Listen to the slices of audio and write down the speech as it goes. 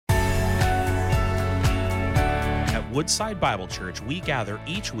Woodside Bible Church, we gather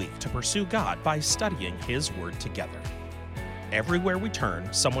each week to pursue God by studying His Word together. Everywhere we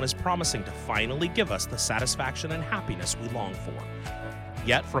turn, someone is promising to finally give us the satisfaction and happiness we long for.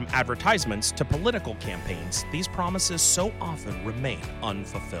 Yet, from advertisements to political campaigns, these promises so often remain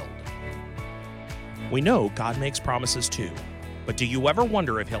unfulfilled. We know God makes promises too, but do you ever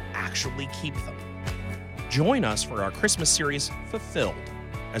wonder if He'll actually keep them? Join us for our Christmas series, Fulfilled,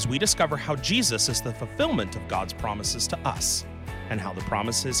 as we discover how Jesus is the fulfillment of God's promises to us, and how the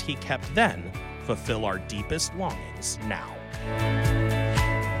promises He kept then fulfill our deepest longings now.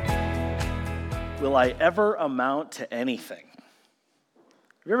 Will I ever amount to anything?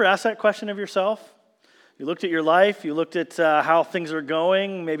 Have you ever asked that question of yourself? You looked at your life, you looked at how things are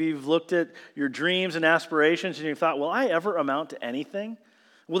going, maybe you've looked at your dreams and aspirations, and you thought, will I ever amount to anything?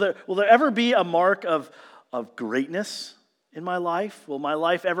 Will there ever be a mark of greatness in my life? Will my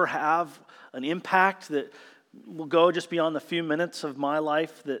life ever have an impact that will go just beyond the few minutes of my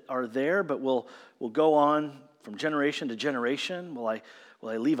life that are there, but will go on from generation to generation? Will I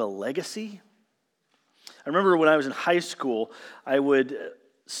leave a legacy? I remember when I was in high school, I would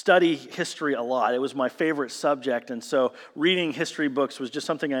study history a lot. It was my favorite subject, and so reading history books was just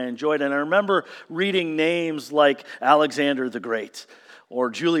something I enjoyed. And I remember reading names like Alexander the Great, or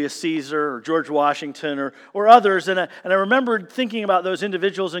Julius Caesar, or George Washington, or others, and I remembered thinking about those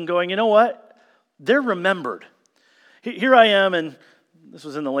individuals and going, you know what? They're remembered. Here I am, and this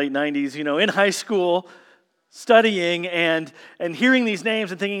was in the late 90s, in high school, studying and hearing these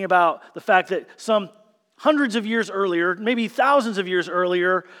names and thinking about the fact that some hundreds of years earlier, maybe thousands of years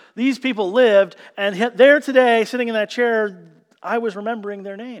earlier, these people lived, and there today, sitting in that chair, I was remembering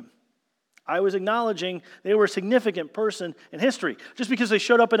their name. I was acknowledging they were a significant person in history, just because they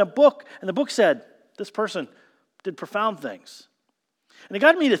showed up in a book, and the book said, this person did profound things. And it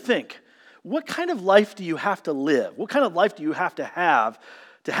got me to think, what kind of life do you have to live? What kind of life do you have to have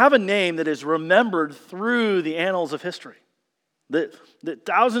a name that is remembered through the annals of history? That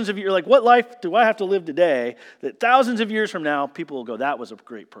thousands of years, like what life do I have to live today that thousands of years from now, people will go, that was a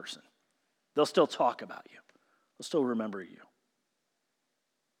great person. They'll still talk about you. They'll still remember you.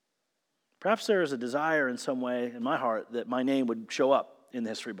 Perhaps there is a desire in some way in my heart that my name would show up in the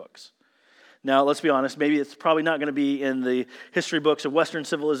history books. Now, let's be honest, maybe it's probably not going to be in the history books of Western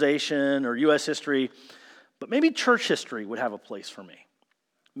civilization or U.S. history, but maybe church history would have a place for me.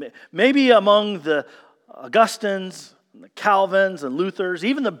 Maybe among the Augustines, the Calvins and Luthers,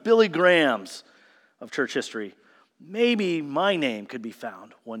 even the Billy Grahams of church history, maybe my name could be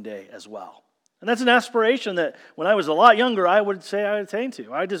found one day as well. And that's an aspiration that when I was a lot younger, I would say I attained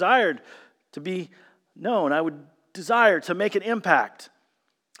to. I desired to be known. I would desire to make an impact.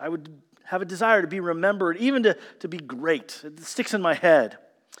 I would have a desire to be remembered, even to be great. It sticks in my head.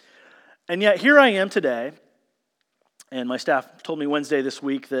 And yet here I am today, and my staff told me Wednesday this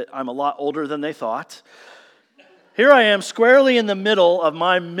week that I'm a lot older than they thought. Here I am squarely in the middle of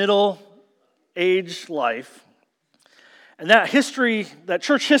my middle-aged life. And that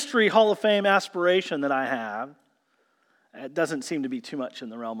church history Hall of Fame aspiration that I have, it doesn't seem to be too much in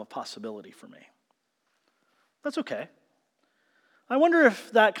the realm of possibility for me. That's okay. I wonder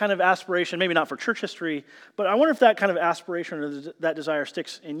if that kind of aspiration, maybe not for church history, but I wonder if that kind of aspiration or that desire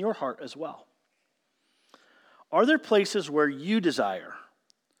sticks in your heart as well. Are there places where you desire?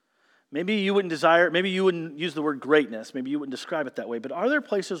 Maybe you wouldn't use the word greatness, maybe you wouldn't describe it that way, but are there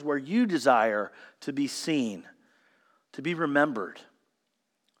places where you desire to be seen, to be remembered,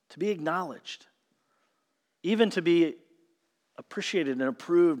 to be acknowledged, even to be appreciated and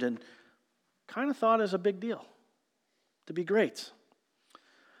approved and kind of thought as a big deal, to be great?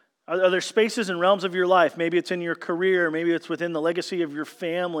 Are there spaces and realms of your life? Maybe it's in your career. Maybe it's within the legacy of your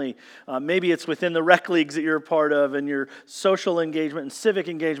family. Maybe it's within the rec leagues that you're a part of and your social engagement and civic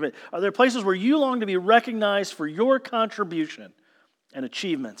engagement. Are there places where you long to be recognized for your contribution and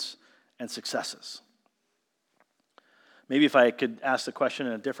achievements and successes? Maybe if I could ask the question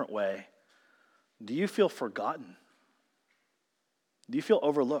in a different way, do you feel forgotten? Do you feel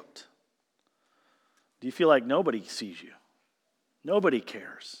overlooked? Do you feel like nobody sees you? Nobody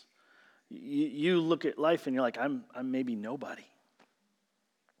cares. You look at life and you're like, I'm maybe nobody.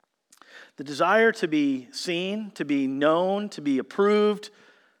 The desire to be seen, to be known, to be approved,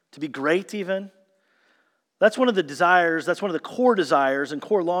 to be great even, that's one of the core desires and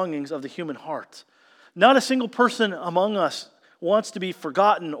core longings of the human heart. Not a single person among us wants to be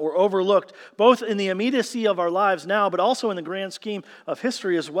forgotten or overlooked, both in the immediacy of our lives now, but also in the grand scheme of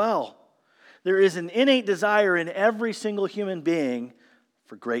history as well. There is an innate desire in every single human being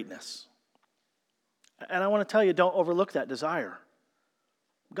for greatness. And I want to tell you, don't overlook that desire.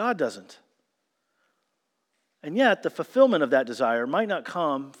 God doesn't. And yet, the fulfillment of that desire might not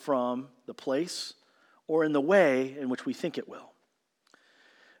come from the place or in the way in which we think it will.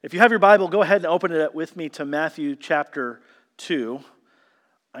 If you have your Bible, go ahead and open it up with me to Matthew chapter 2.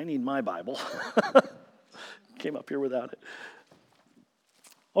 I need my Bible. Came up here without it.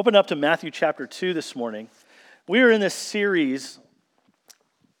 Open up to Matthew chapter 2 this morning. We are in this series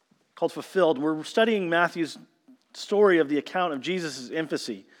called Fulfilled. We're studying Matthew's story of the account of Jesus'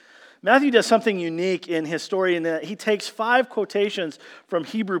 infancy. Matthew does something unique in his story in that he takes 5 quotations from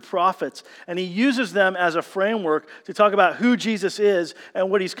Hebrew prophets and he uses them as a framework to talk about who Jesus is and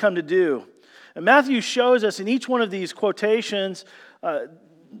what he's come to do. And Matthew shows us in each one of these quotations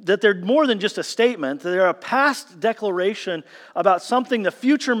that they're more than just a statement, they're a past declaration about something the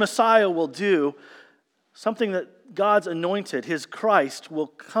future Messiah will do, something that God's anointed, his Christ, will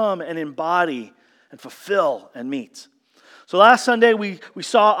come and embody and fulfill and meet. So last Sunday, we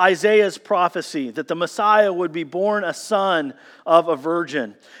saw Isaiah's prophecy that the Messiah would be born a son of a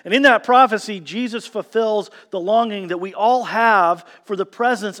virgin. And in that prophecy, Jesus fulfills the longing that we all have for the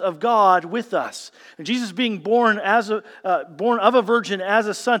presence of God with us. And Jesus being born of a virgin as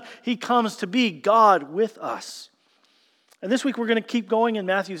a son, he comes to be God with us. And this week we're going to keep going in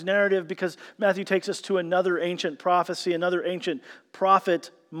Matthew's narrative because Matthew takes us to another ancient prophecy, another ancient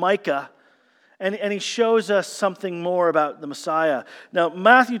prophet, Micah. And he shows us something more about the Messiah. Now,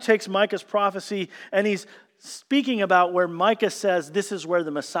 Matthew takes Micah's prophecy and he's speaking about where Micah says this is where the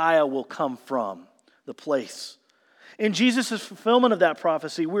Messiah will come from, the place. In Jesus' fulfillment of that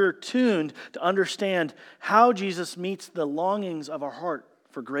prophecy, we're tuned to understand how Jesus meets the longings of our heart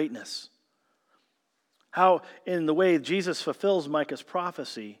for greatness. How, in the way Jesus fulfills Micah's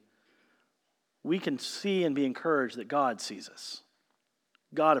prophecy, we can see and be encouraged that God sees us.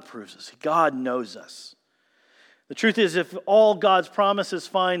 God approves us. God knows us. The truth is, if all God's promises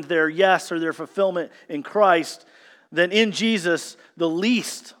find their yes or their fulfillment in Christ, then in Jesus, the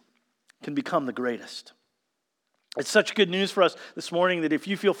least can become the greatest. It's such good news for us this morning that if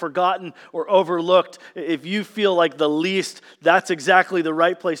you feel forgotten or overlooked, if you feel like the least, that's exactly the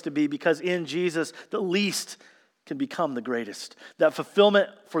right place to be, because in Jesus, the least can become the greatest. That fulfillment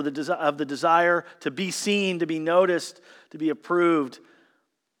of the desire to be seen, to be noticed, to be approved,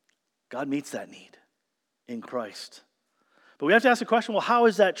 God meets that need in Christ. But we have to ask the question, well, how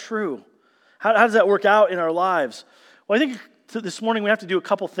is that true? How does that work out in our lives? Well, I think this morning we have to do a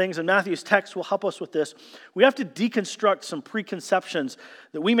couple things, and Matthew's text will help us with this. We have to deconstruct some preconceptions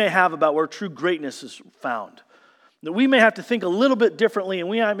that we may have about where true greatness is found. That we may have to think a little bit differently, and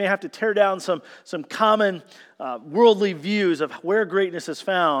we may have to tear down some common worldly views of where greatness is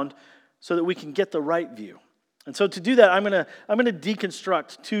found so that we can get the right view. And so to do that, I'm going to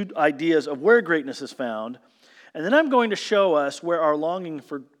deconstruct 2 ideas of where greatness is found, and then I'm going to show us where our longing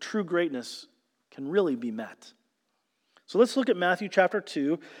for true greatness can really be met. So let's look at Matthew chapter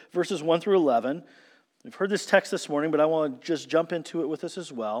 2, verses 1 through 11. We've heard this text this morning, but I want to just jump into it with us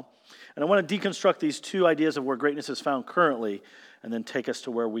as well. And I want to deconstruct these 2 ideas of where greatness is found currently, and then take us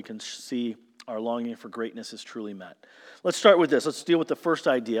to where we can see our longing for greatness is truly met. Let's start with this. Let's deal with the first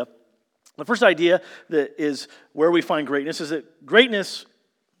idea. The first idea that is where we find greatness is that greatness,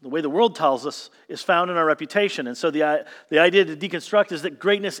 the way the world tells us, is found in our reputation. And so the idea to deconstruct is that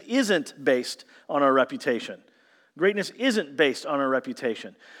greatness isn't based on our reputation. Greatness isn't based on our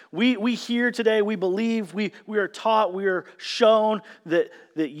reputation. We hear today, we believe, we are taught, we are shown that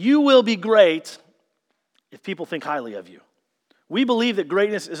you will be great if people think highly of you. We believe that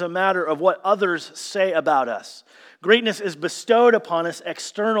greatness is a matter of what others say about us. Greatness is bestowed upon us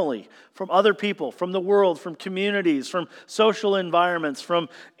externally from other people, from the world, from communities, from social environments, from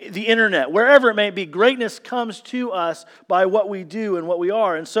the internet, wherever it may be. Greatness comes to us by what we do and what we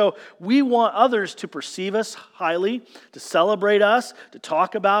are. And so we want others to perceive us highly, to celebrate us, to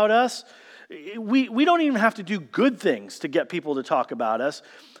talk about us. We don't even have to do good things to get people to talk about us.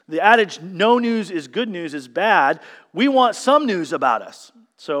 The adage, no news is good news, is bad. We want some news about us.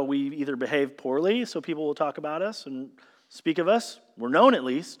 So we either behave poorly so people will talk about us and speak of us, we're known at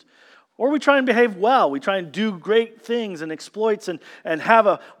least, or we try and behave well. We try and do great things and exploits and have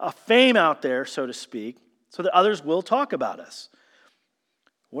a fame out there, so to speak, so that others will talk about us.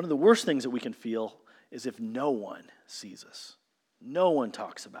 One of the worst things that we can feel is if no one sees us. No one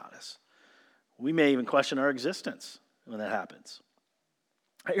talks about us. We may even question our existence when that happens.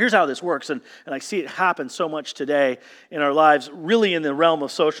 Here's how this works, and I see it happen so much today in our lives, really in the realm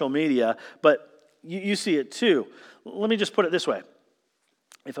of social media, but you see it too. Let me just put it this way.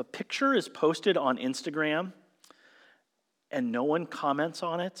 If a picture is posted on Instagram and no one comments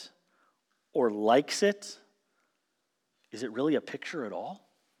on it or likes it, is it really a picture at all?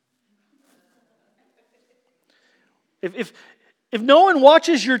 If no one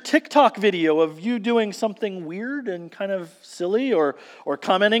watches your TikTok video of you doing something weird and kind of silly or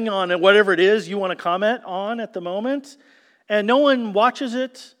commenting on whatever it is you want to comment on at the moment, and no one watches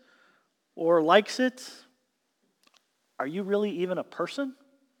it or likes it, are you really even a person?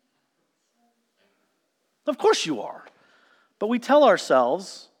 Of course you are. But we tell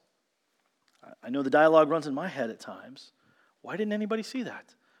ourselves, I know the dialogue runs in my head at times, why didn't anybody see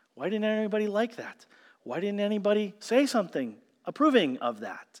that? Why didn't anybody like that? Why didn't anybody say something approving of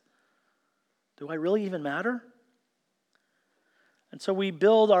that? Do I really even matter? And so we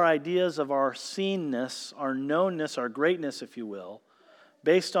build our ideas of our seenness, our knownness, our greatness, if you will,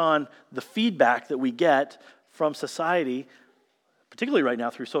 based on the feedback that we get from society, particularly right now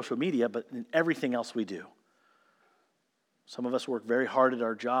through social media, but in everything else we do. Some of us work very hard at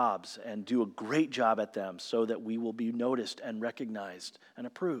our jobs and do a great job at them so that we will be noticed and recognized and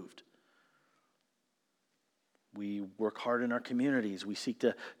approved. We work hard in our communities. We seek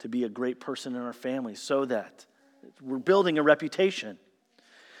to be a great person in our families so that we're building a reputation.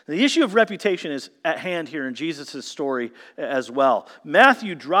 The issue of reputation is at hand here in Jesus' story as well.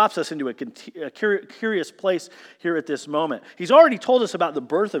 Matthew drops us into a curious place here at this moment. He's already told us about the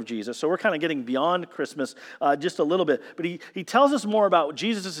birth of Jesus, so we're kind of getting beyond Christmas just a little bit. But he tells us more about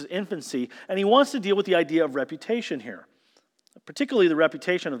Jesus' infancy, and he wants to deal with the idea of reputation here, particularly the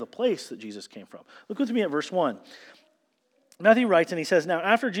reputation of the place that Jesus came from. Look with me at verse 1. Matthew writes, and he says, "Now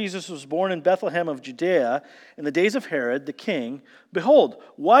after Jesus was born in Bethlehem of Judea, in the days of Herod the king, behold,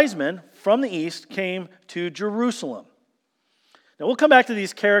 wise men from the east came to Jerusalem." Now we'll come back to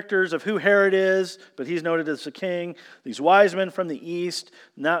these characters of who Herod is, but he's noted as the king. These wise men from the east,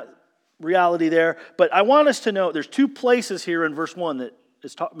 not reality there. But I want us to know there's two places here in verse 1 that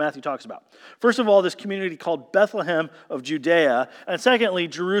Matthew talks about. First of all, this community called Bethlehem of Judea, and secondly,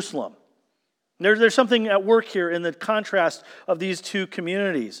 Jerusalem. There's something at work here in the contrast of these two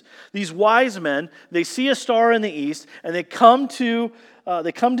communities. These wise men, they see a star in the east, and they come to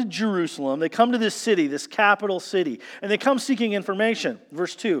Jerusalem. They come to this city, this capital city, and they come seeking information.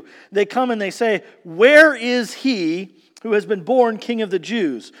 Verse 2, they come and they say, "Where is he who has been born King of the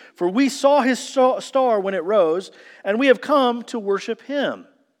Jews? For we saw his star when it rose, and we have come to worship him."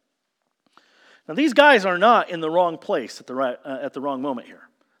 Now, these guys are not in the wrong place at the wrong moment here.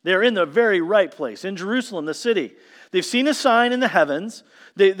 They're in the very right place, in Jerusalem, the city. They've seen a sign in the heavens.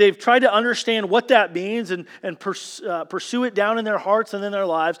 They've tried to understand what that means and pursue it down in their hearts and in their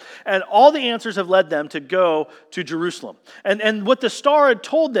lives. And all the answers have led them to go to Jerusalem. And what the star had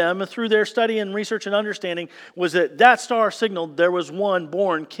told them through their study and research and understanding was that star signaled there was one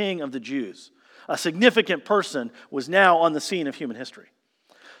born King of the Jews. A significant person was now on the scene of human history.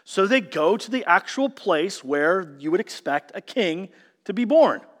 So they go to the actual place where you would expect a king to be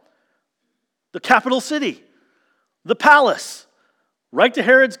born. The capital city, the palace, right to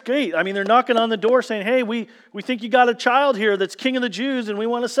Herod's gate. I mean, they're knocking on the door saying, "Hey, we think you got a child here that's King of the Jews, and we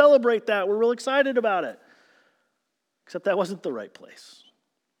want to celebrate that. We're real excited about it." Except that wasn't the right place.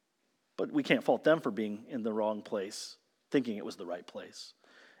 But we can't fault them for being in the wrong place, thinking it was the right place.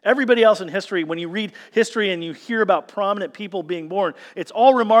 Everybody else in history, when you read history and you hear about prominent people being born, it's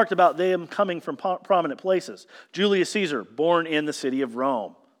all remarked about them coming from prominent places. Julius Caesar, born in the city of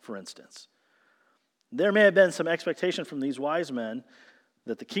Rome, for instance. There may have been some expectation from these wise men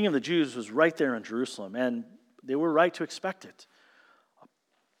that the King of the Jews was right there in Jerusalem, and they were right to expect it. A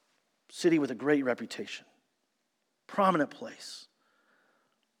city with a great reputation, prominent place.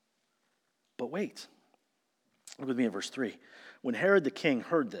 But wait, look with me at verse 3. When Herod the king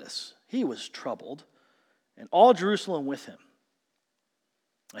heard this, he was troubled, and all Jerusalem with him.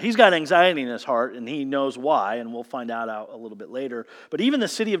 He's got anxiety in his heart, and he knows why, and we'll find out a little bit later. But even the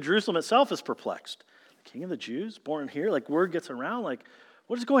city of Jerusalem itself is perplexed. The King of the Jews, born here, like word gets around, like,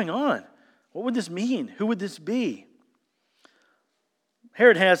 what is going on? What would this mean? Who would this be?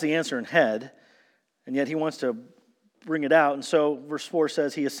 Herod has the answer in head, and yet he wants to bring it out. And so verse 4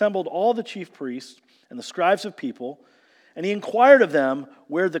 says, he assembled all the chief priests and the scribes of people, and he inquired of them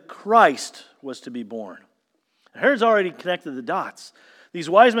where the Christ was to be born. Herod's already connected the dots. These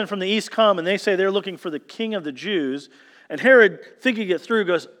wise men from the east come, and they say they're looking for the King of the Jews. And Herod, thinking it through,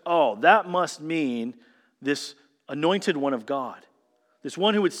 goes, oh, that must mean this anointed one of God. This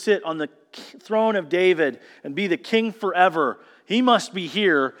one who would sit on the throne of David and be the king forever. He must be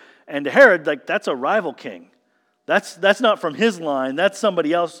here. And to Herod, like, that's a rival king. That's not from his line. That's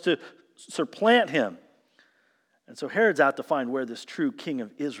somebody else to supplant him. And so Herod's out to find where this true king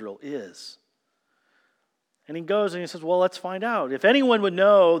of Israel is. And he goes and he says, well, let's find out. If anyone would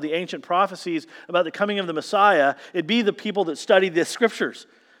know the ancient prophecies about the coming of the Messiah, it'd be the people that studied the scriptures,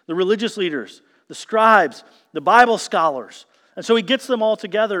 the religious leaders, the scribes, the Bible scholars. And so he gets them all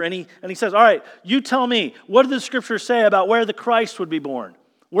together and he says, all right, you tell me, what do the scriptures say about where the Christ would be born?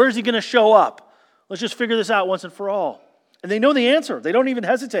 Where is he going to show up? Let's just figure this out once and for all. And they know the answer. They don't even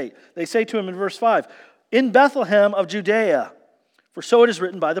hesitate. They say to him in verse 5, in Bethlehem of Judea, for so it is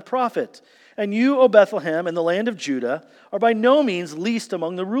written by the prophet. And you, O Bethlehem, in the land of Judah, are by no means least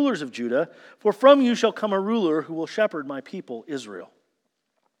among the rulers of Judah, for from you shall come a ruler who will shepherd my people Israel.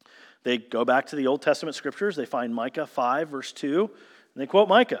 They go back to the Old Testament scriptures. They find Micah 5, verse 2, and they quote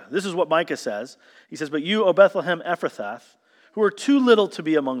Micah. This is what Micah says. He says, but you, O Bethlehem Ephrathah, who are too little to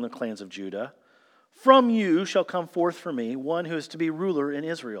be among the clans of Judah, from you shall come forth for me one who is to be ruler in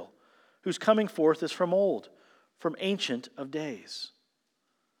Israel, whose coming forth is from old, from ancient of days.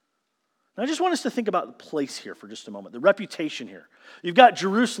 Now, I just want us to think about the place here for just a moment, the reputation here. You've got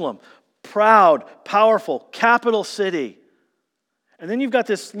Jerusalem, proud, powerful, capital city. And then you've got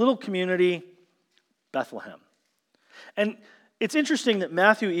this little community, Bethlehem. And it's interesting that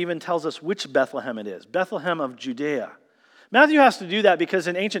Matthew even tells us which Bethlehem it is, Bethlehem of Judea. Matthew has to do that because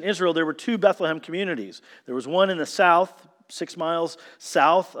in ancient Israel there were two Bethlehem communities. There was one in the south, 6 miles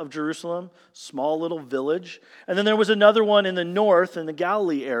south of Jerusalem, small little village. And then there was another one in the north in the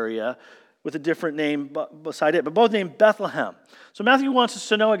Galilee area with a different name beside it, but both named Bethlehem. So Matthew wants us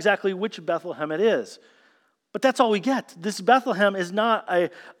to know exactly which Bethlehem it is. But that's all we get. This Bethlehem is not a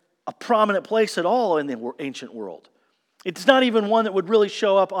prominent place at all in the ancient world. It's not even one that would really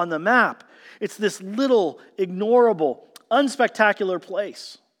show up on the map. It's this little, ignorable, unspectacular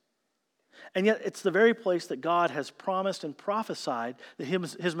place. And yet it's the very place that God has promised and prophesied that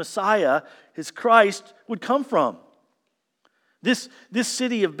his Messiah, his Christ, would come from. This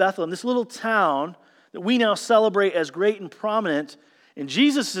city of Bethlehem, this little town that we now celebrate as great and prominent in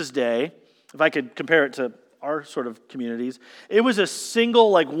Jesus' day, if I could compare it to our sort of communities, it was a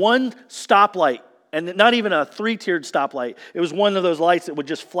single, one stoplight, and not even a 3-tiered stoplight. It was one of those lights that would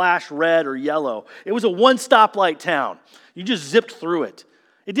just flash red or yellow. It was a one-stoplight town. You just zipped through it.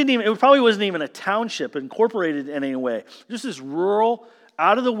 It probably wasn't even a township incorporated in any way. Just this rural,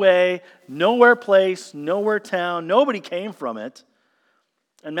 out of the way, nowhere place, nowhere town. Nobody came from it.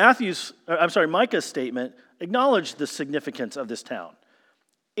 And Micah's statement acknowledged the significance of this town.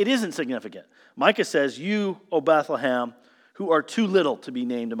 It isn't significant. Micah says, you, O Bethlehem, who are too little to be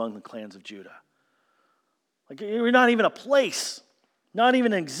named among the clans of Judah. You're not even a place, not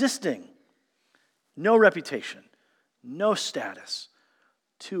even existing. No reputation, no status,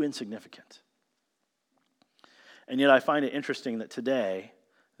 too insignificant. And yet I find it interesting that today,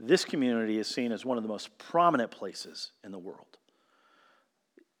 this community is seen as one of the most prominent places in the world.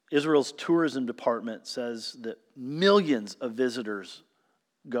 Israel's tourism department says that millions of visitors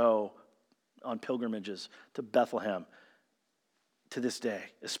go on pilgrimages to Bethlehem to this day,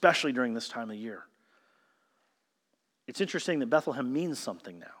 especially during this time of year. It's interesting that Bethlehem means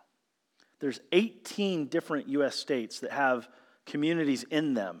something now. There's 18 different U.S. states that have communities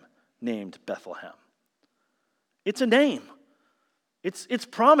in them named Bethlehem. It's a name. It's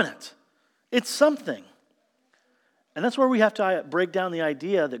prominent. It's something. And that's where we have to break down the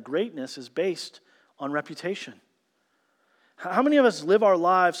idea that greatness is based on reputation. How many of us live our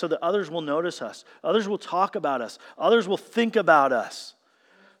lives so that others will notice us, others will talk about us, others will think about us?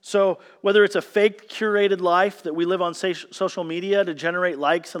 So whether it's a fake curated life that we live on social media to generate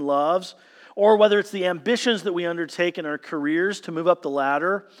likes and loves, or whether it's the ambitions that we undertake in our careers to move up the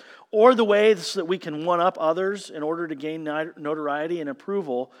ladder, or the ways that we can one-up others in order to gain notoriety and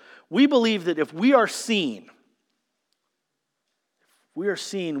approval, we believe that if we are seen,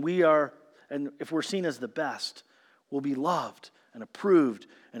 and if we're seen as the best, we'll be loved and approved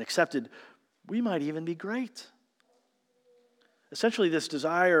and accepted. We might even be great. Essentially, this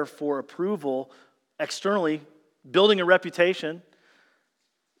desire for approval externally, building a reputation,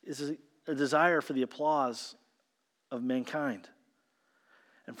 is a desire for the applause of mankind.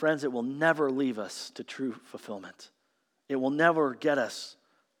 And friends, it will never leave us to true fulfillment. It will never get us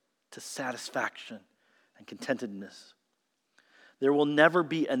to satisfaction and contentedness. There will never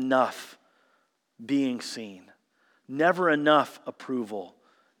be enough being seen, never enough approval,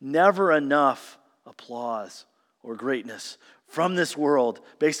 never enough applause or greatness from this world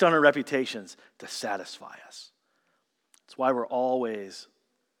based on our reputations to satisfy us. That's why we're always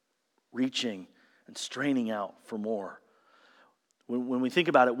reaching and straining out for more. When we think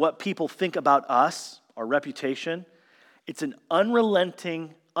about it, what people think about us, our reputation, it's an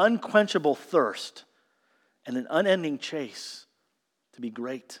unrelenting, unquenchable thirst and an unending chase to be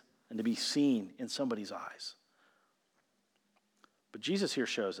great and to be seen in somebody's eyes. But Jesus here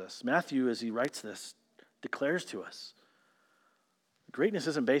shows us, Matthew, as he writes this, declares to us, greatness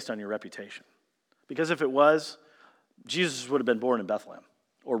isn't based on your reputation. Because if it was, Jesus would have been born in Bethlehem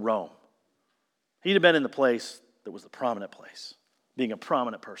or Rome. He'd have been in the place that was the prominent place, being a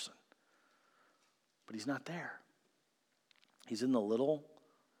prominent person. But he's not there. He's in the little,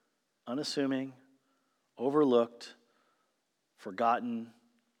 unassuming, overlooked, forgotten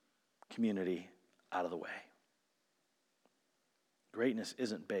community out of the way. Greatness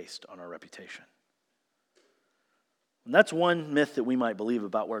isn't based on our reputation. And that's one myth that we might believe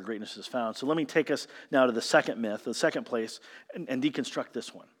about where greatness is found. So let me take us now to the second myth, the second place, and deconstruct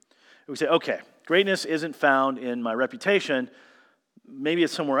this one. We say, okay, greatness isn't found in my reputation. Maybe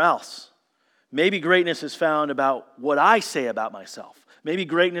it's somewhere else. Maybe greatness is found about what I say about myself. Maybe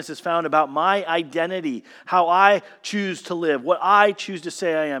greatness is found about my identity, how I choose to live, what I choose to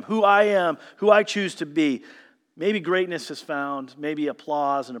say I am, who I choose to be. Maybe greatness is found, maybe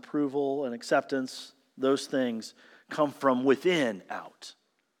applause and approval and acceptance, those things come from within out.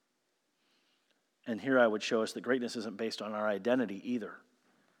 And here I would show us that greatness isn't based on our identity either.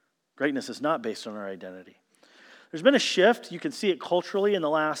 Greatness is not based on our identity. There's been a shift. You can see it culturally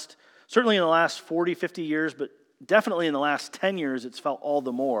certainly in the last 40, 50 years, but definitely in the last 10 years, it's felt all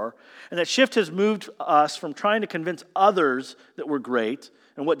the more. And that shift has moved us from trying to convince others that we're great,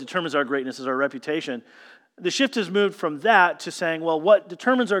 and what determines our greatness is our reputation. The shift has moved from that to saying, well, what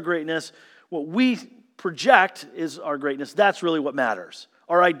determines our greatness, what we project is our greatness, that's really what matters.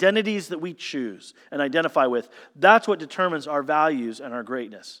 Our identities that we choose and identify with, that's what determines our values and our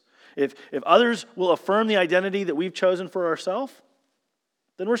greatness. If others will affirm the identity that we've chosen for ourselves,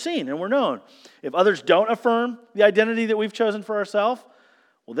 then we're seen and we're known. If others don't affirm the identity that we've chosen for ourselves,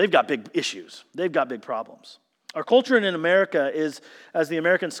 well, they've got big issues. They've got big problems. Our culture in America is, as the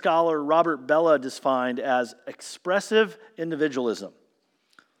American scholar Robert Bellah defined, as expressive individualism.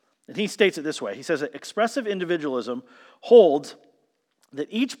 And he states it this way. He says that expressive individualism holds that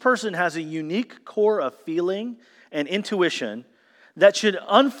each person has a unique core of feeling and intuition that should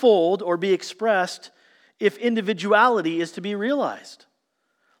unfold or be expressed if individuality is to be realized.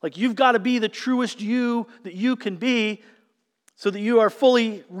 Like, you've got to be the truest you that you can be so that you are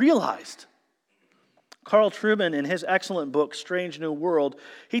fully realized. Carl Trueman, in his excellent book, Strange New World,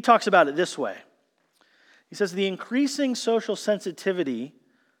 he talks about it this way. He says, the increasing social sensitivity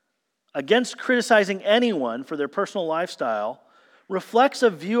against criticizing anyone for their personal lifestyle reflects a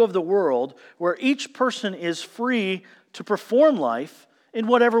view of the world where each person is free to perform life in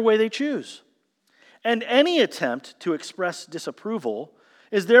whatever way they choose. And any attempt to express disapproval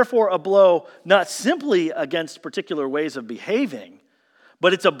is therefore a blow not simply against particular ways of behaving,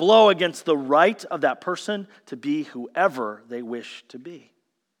 but it's a blow against the right of that person to be whoever they wish to be.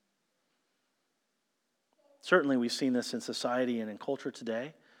 Certainly we've seen this in society and in culture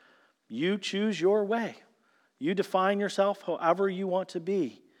today. You choose your way. You define yourself however you want to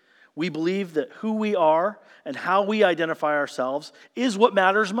be. We believe that who we are and how we identify ourselves is what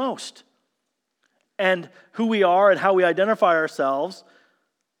matters most. And who we are and how we identify ourselves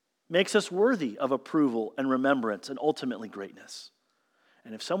makes us worthy of approval and remembrance and ultimately greatness.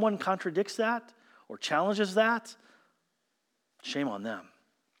 And if someone contradicts that or challenges that, shame on them.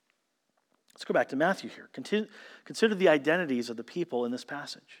 Let's go back to Matthew here. Consider the identities of the people in this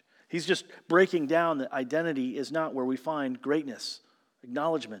passage. He's just breaking down that identity is not where we find greatness,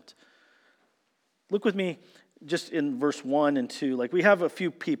 acknowledgement. Look with me just in verse 1 and 2. Like, we have a few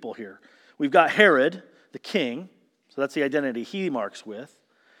people here. We've got Herod, the king, so that's the identity he marks with.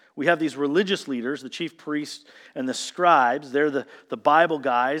 We have these religious leaders, the chief priests and the scribes. They're the Bible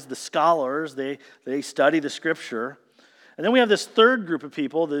guys, the scholars. They study the scripture. And then we have this third group of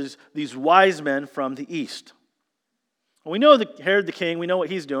people, these wise men from the east. We know Herod the king, we know what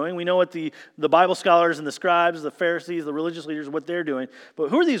he's doing. We know what the Bible scholars and the scribes, the Pharisees, the religious leaders, what they're doing. But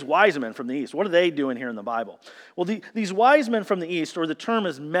who are these wise men from the east? What are they doing here in the Bible? Well, these wise men from the east, or the term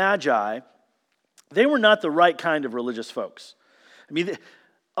is magi, they were not the right kind of religious folks. I mean,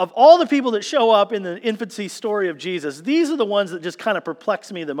 of all the people that show up in the infancy story of Jesus, these are the ones that just kind of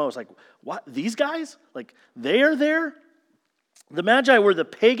perplex me the most. Like, what? These guys? Like, they are there? The Magi were the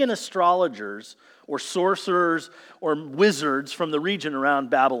pagan astrologers or sorcerers or wizards from the region around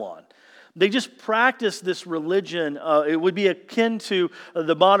Babylon. They just practiced this religion. It would be akin to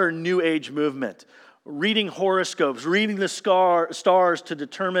the modern New Age movement. Reading horoscopes, reading the stars to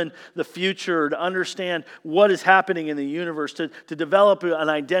determine the future, to understand what is happening in the universe, to develop an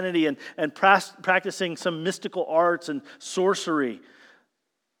identity and practicing some mystical arts and sorcery.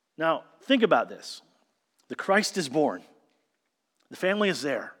 Now, think about this. The Christ is born. The family is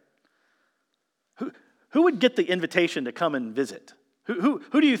there. Who would get the invitation to come and visit? Who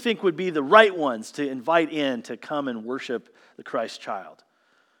do you think would be the right ones to invite in to come and worship the Christ child?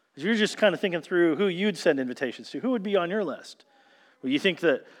 If you're just kind of thinking through who you'd send invitations to, who would be on your list? Well, you think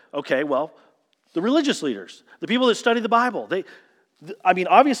that, okay, well, the religious leaders, the people that study the Bible,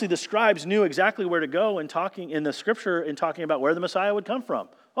 obviously the scribes knew exactly where to go in talking in the scripture and talking about where the Messiah would come from.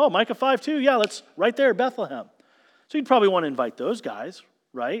 Oh, Micah 5:2, yeah, let's right there, Bethlehem. So you'd probably want to invite those guys,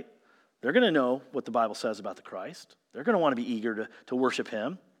 right? They're going to know what the Bible says about the Christ. They're going to want to be eager to worship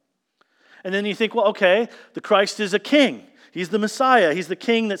him. And then you think, well, okay, the Christ is a king. He's the Messiah. He's the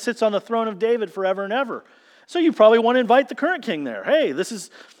king that sits on the throne of David forever and ever. So you probably want to invite the current king there. Hey, he's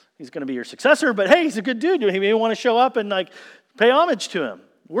going to be your successor, but hey, he's a good dude. He may want to show up and pay homage to him,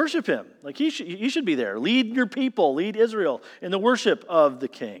 worship him. He should be there. Lead your people, lead Israel in the worship of the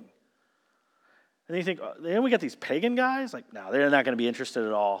king. And then you think, then we got these pagan guys? No, they're not going to be interested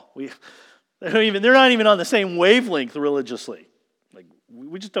at all. They're not even on the same wavelength religiously.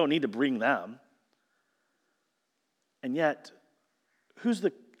 We just don't need to bring them. And yet, who's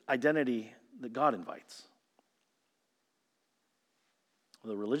the identity that God invites?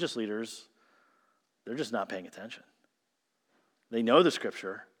 Well, the religious leaders, they're just not paying attention. They know the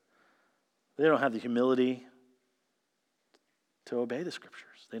scripture. They don't have the humility to obey the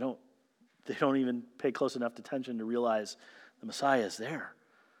scriptures. They don't even pay close enough attention to realize the Messiah is there.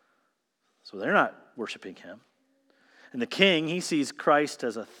 So they're not worshiping him. And the king, he sees Christ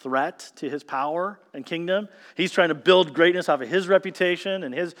as a threat to his power and kingdom. He's trying to build greatness off of his reputation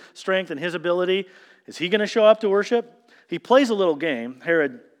and his strength and his ability. Is he going to show up to worship? He plays a little game.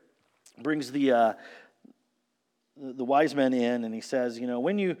 Herod brings the wise men in, and he says,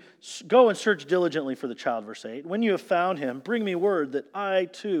 when you go and search diligently for the child, verse 8, when you have found him, bring me word that I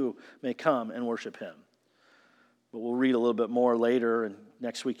too may come and worship him. But we'll read a little bit more later, and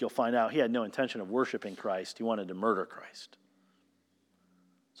next week you'll find out he had no intention of worshiping Christ. He wanted to murder Christ.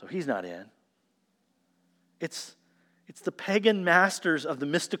 So he's not in. It's the pagan masters of the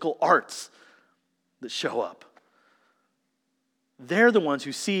mystical arts that show up. They're the ones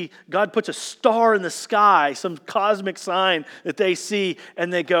who see God puts a star in the sky, some cosmic sign that they see,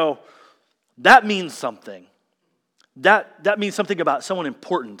 and they go, that means something. That means something about someone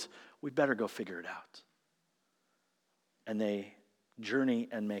important. We better go figure it out. And they journey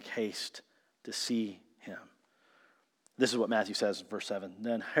and make haste to see him. This is what Matthew says in verse 7.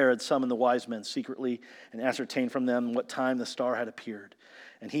 Then Herod summoned the wise men secretly and ascertained from them what time the star had appeared.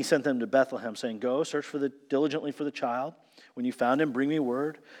 And he sent them to Bethlehem, saying, go, search diligently for the child. When you found him, bring me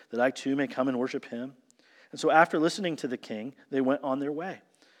word that I too may come and worship him. And so after listening to the king, they went on their way.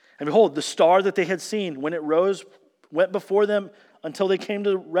 And behold, the star that they had seen, when it rose, went before them until they came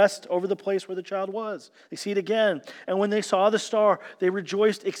to rest over the place where the child was. They see it again. And when they saw the star, they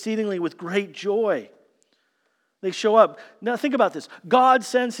rejoiced exceedingly with great joy. They show up. Now think about this. God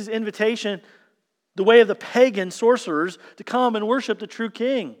sends his invitation the way of the pagan sorcerers to come and worship the true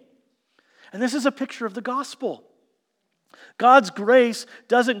king. And this is a picture of the gospel. God's grace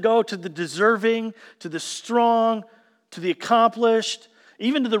doesn't go to the deserving, to the strong, to the accomplished,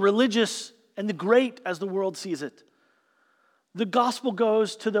 even to the religious and the great as the world sees it. The gospel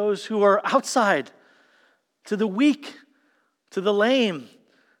goes to those who are outside, to the weak, to the lame,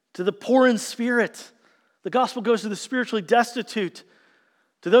 to the poor in spirit. The gospel goes to the spiritually destitute,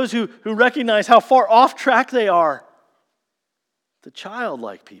 to those who recognize how far off track they are, the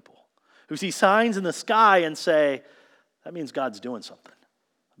childlike people who see signs in the sky and say, that means God's doing something.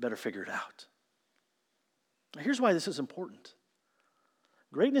 I better figure it out. Now, here's why this is important.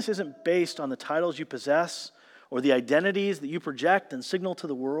 Greatness isn't based on the titles you possess or the identities that you project and signal to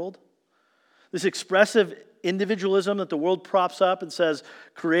the world. This expressive individualism that the world props up and says,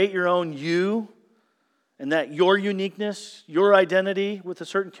 create your own you, and that your uniqueness, your identity with a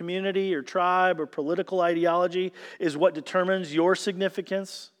certain community or tribe or political ideology is what determines your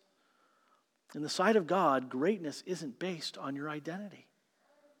significance. In the sight of God, greatness isn't based on your identity.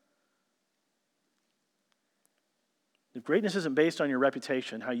 If greatness isn't based on your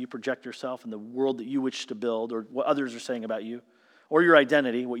reputation, how you project yourself in the world that you wish to build, or what others are saying about you, or your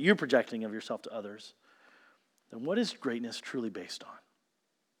identity, what you're projecting of yourself to others, then what is greatness truly based on?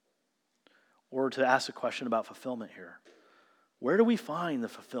 Or to ask a question about fulfillment here, where do we find the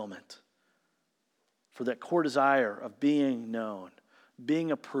fulfillment for that core desire of being known,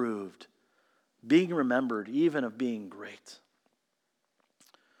 being approved, being remembered, even of being great?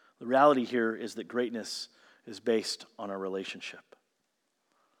 The reality here is that greatness is based on our relationship.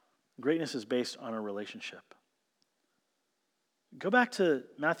 Greatness is based on our relationship. Go back to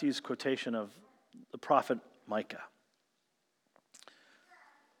Matthew's quotation of the prophet Micah.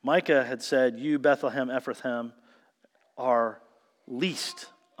 Micah had said, you, Bethlehem Ephrathah, are least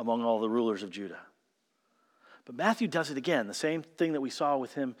among all the rulers of Judah. But Matthew does it again, the same thing that we saw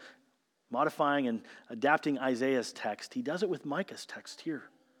with him modifying and adapting Isaiah's text. He does it with Micah's text here.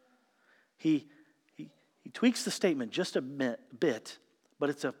 He tweaks the statement just a bit, but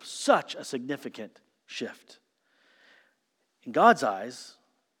it's such a significant shift. In God's eyes,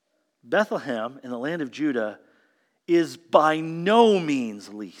 Bethlehem in the land of Judah is by no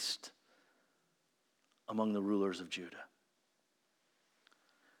means least among the rulers of Judah.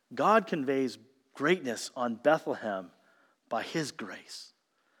 God conveys greatness on Bethlehem by his grace.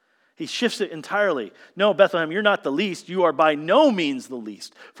 He shifts it entirely. No, Bethlehem, you're not the least. You are by no means the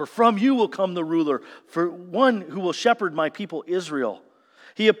least. For from you will come the ruler, for one who will shepherd my people Israel.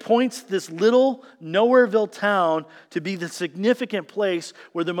 He appoints this little Nowhereville town to be the significant place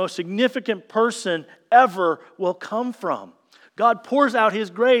where the most significant person ever will come from. God pours out his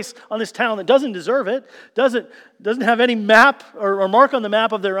grace on this town that doesn't deserve it, doesn't have any map or mark on the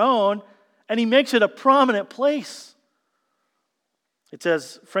map of their own, and he makes it a prominent place. It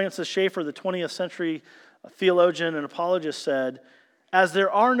says, Francis Schaeffer, the 20th century theologian and apologist, said, "As there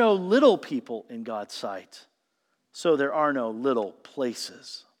are no little people in God's sight, so there are no little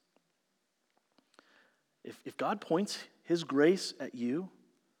places." If God points his grace at you,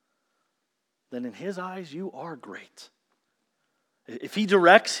 then in his eyes you are great. If he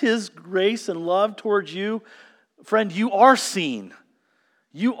directs his grace and love towards you, friend, you are seen.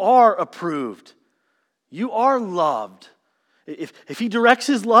 You are approved. You are loved. If he directs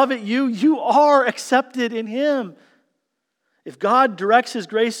his love at you, you are accepted in him. If God directs his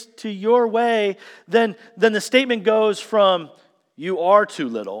grace to your way, then the statement goes from you are too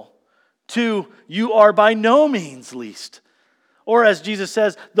little to you are by no means least. Or as Jesus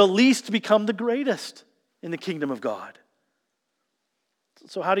says, the least become the greatest in the kingdom of God.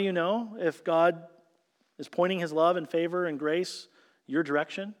 So how do you know if God is pointing his love and favor and grace your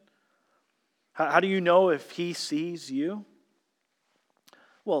direction? How do you know if he sees you?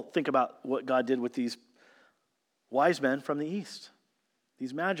 Well, think about what God did with these wise men from the east,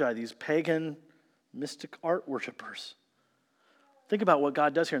 these magi, these pagan mystic art worshipers. Think about what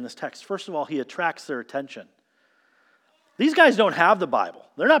God does here in this text. First of all, he attracts their attention. These guys don't have the Bible.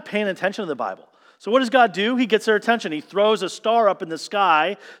 They're not paying attention to the Bible. So what does God do? He gets their attention. He throws a star up in the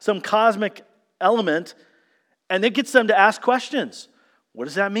sky, some cosmic element, and it gets them to ask questions. What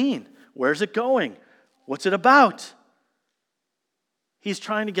does that mean? Where's it going? What's it about? He's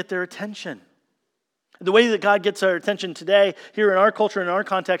trying to get their attention. The way that God gets our attention today, here in our culture, in our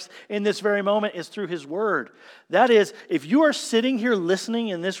context, in this very moment, is through his word. That is, if you are sitting here listening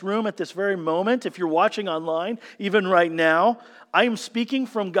in this room at this very moment, if you're watching online, even right now, I am speaking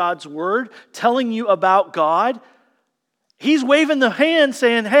from God's word, telling you about God. He's waving the hand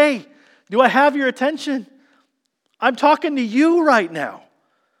saying, hey, do I have your attention? I'm talking to you right now.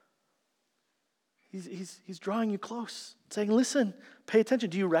 He's drawing you close, saying, listen, pay attention.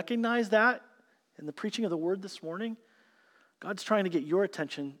 Do you recognize that in the preaching of the word this morning? God's trying to get your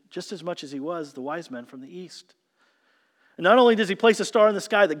attention just as much as he was the wise men from the east. And not only does he place a star in the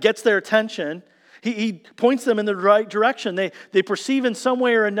sky that gets their attention, he points them in the right direction. They perceive in some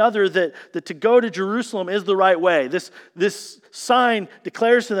way or another that to go to Jerusalem is the right way. This sign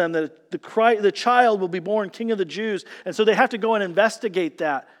declares to them that the child will be born King of the Jews. And so they have to go and investigate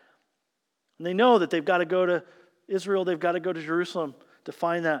that. And they know that they've got to go to Israel, they've got to go to Jerusalem to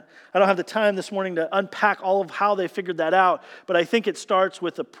find that. I don't have the time this morning to unpack all of how they figured that out, but I think it starts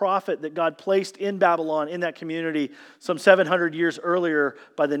with a prophet that God placed in Babylon, in that community, some 700 years earlier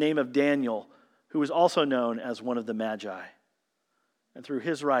by the name of Daniel, who was also known as one of the Magi. And through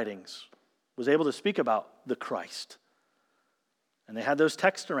his writings, was able to speak about the Christ. And they had those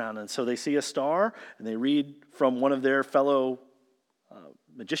texts around, and so they see a star, and they read from one of their fellow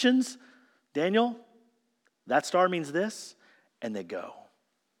magicians, Daniel, that star means this, and they go.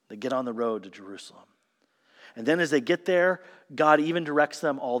 They get on the road to Jerusalem. And then as they get there, God even directs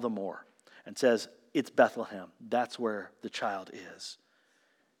them all the more and says, it's Bethlehem. That's where the child is.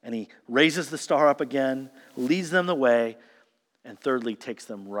 And he raises the star up again, leads them the way, and thirdly, takes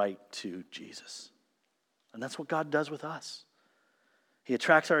them right to Jesus. And that's what God does with us. He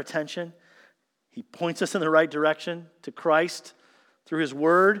attracts our attention. He points us in the right direction to Christ through his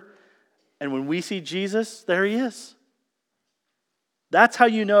word. And when we see Jesus, there he is. That's how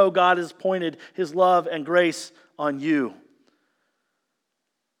you know God has pointed his love and grace on you.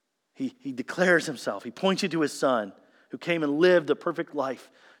 He declares himself. He points you to his son, who came and lived a perfect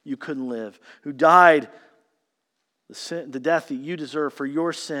life you couldn't live, who died the death that you deserve for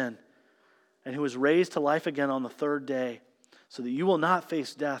your sin, and who was raised to life again on the third day, so that you will not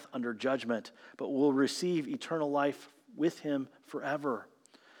face death under judgment, but will receive eternal life with him forever.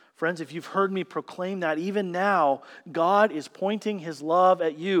 Friends, if you've heard me proclaim that, even now, God is pointing his love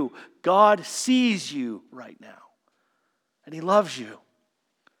at you. God sees you right now, and he loves you.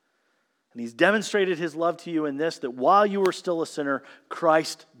 And he's demonstrated his love to you in this, that while you were still a sinner,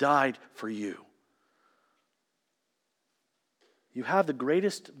 Christ died for you. You have the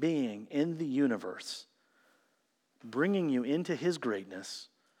greatest being in the universe bringing you into his greatness,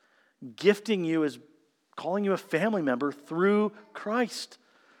 gifting you as calling you a family member through Christ,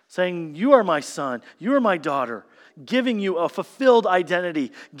 saying, you are my son, you are my daughter, giving you a fulfilled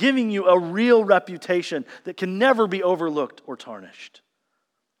identity, giving you a real reputation that can never be overlooked or tarnished.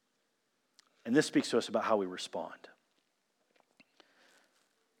 And this speaks to us about how we respond.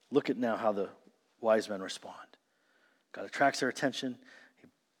 Look at now how the wise men respond. God attracts their attention. He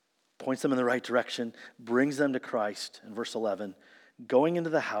points them in the right direction, brings them to Christ. In verse 11, going into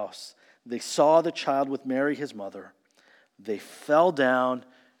the house, they saw the child with Mary, his mother. They fell down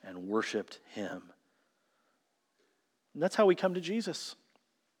and worshiped him. And that's how we come to Jesus.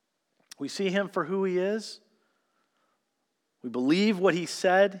 We see him for who he is. We believe what he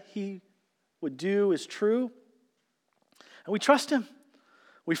said he would do is true. And we trust him.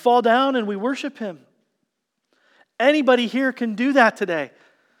 We fall down and we worship him. Anybody here can do that today.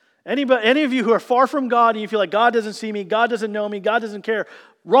 Any of you who are far from God and you feel like God doesn't see me, God doesn't know me, God doesn't care.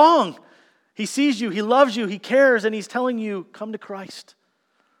 Wrong. He sees you, he loves you, he cares, and he's telling you, come to Christ.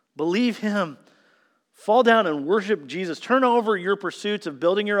 Believe him. Fall down and worship Jesus. Turn over your pursuits of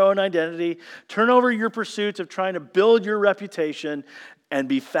building your own identity. Turn over your pursuits of trying to build your reputation and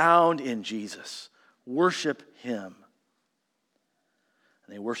be found in Jesus. Worship him.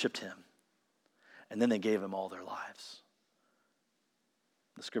 And they worshiped him. And then they gave him all their lives.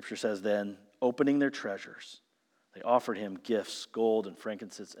 The scripture says then, opening their treasures, they offered him gifts, gold and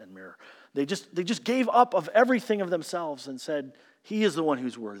frankincense and myrrh. They just gave up of everything of themselves and said, he is the one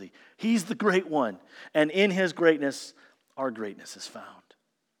who's worthy. He's the great one. And in his greatness, our greatness is found.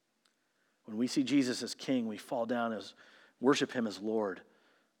 When we see Jesus as king, we fall down as worship him as Lord.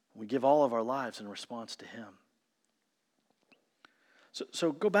 We give all of our lives in response to him.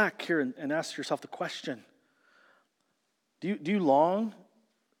 So go back here and ask yourself the question. Do you long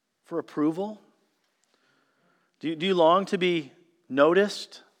for approval? Do you long to be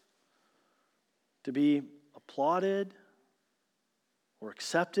noticed? To be applauded? Or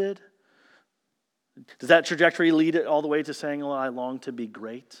accepted? Does that trajectory lead it all the way to saying, well, I long to be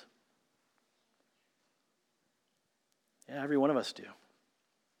great? Yeah, every one of us do.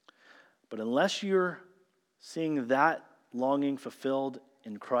 But unless you're seeing that longing fulfilled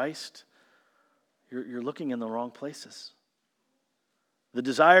in Christ, you're looking in the wrong places. The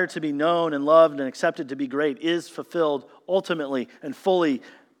desire to be known and loved and accepted to be great is fulfilled ultimately and fully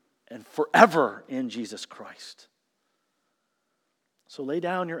and forever in Jesus Christ. So lay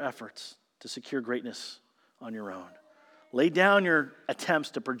down your efforts to secure greatness on your own. Lay down your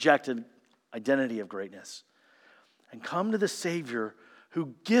attempts to project an identity of greatness. And come to the Savior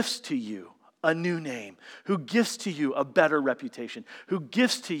who gifts to you a new name, who gifts to you a better reputation, who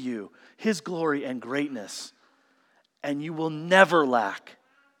gifts to you his glory and greatness. And you will never lack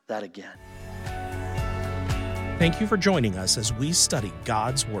that again. Thank you for joining us as we study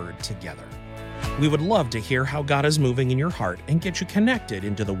God's Word together. We would love to hear how God is moving in your heart and get you connected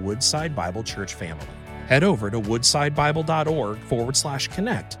into the Woodside Bible Church family. Head over to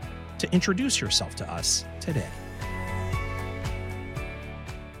woodsidebible.org/connect to introduce yourself to us today.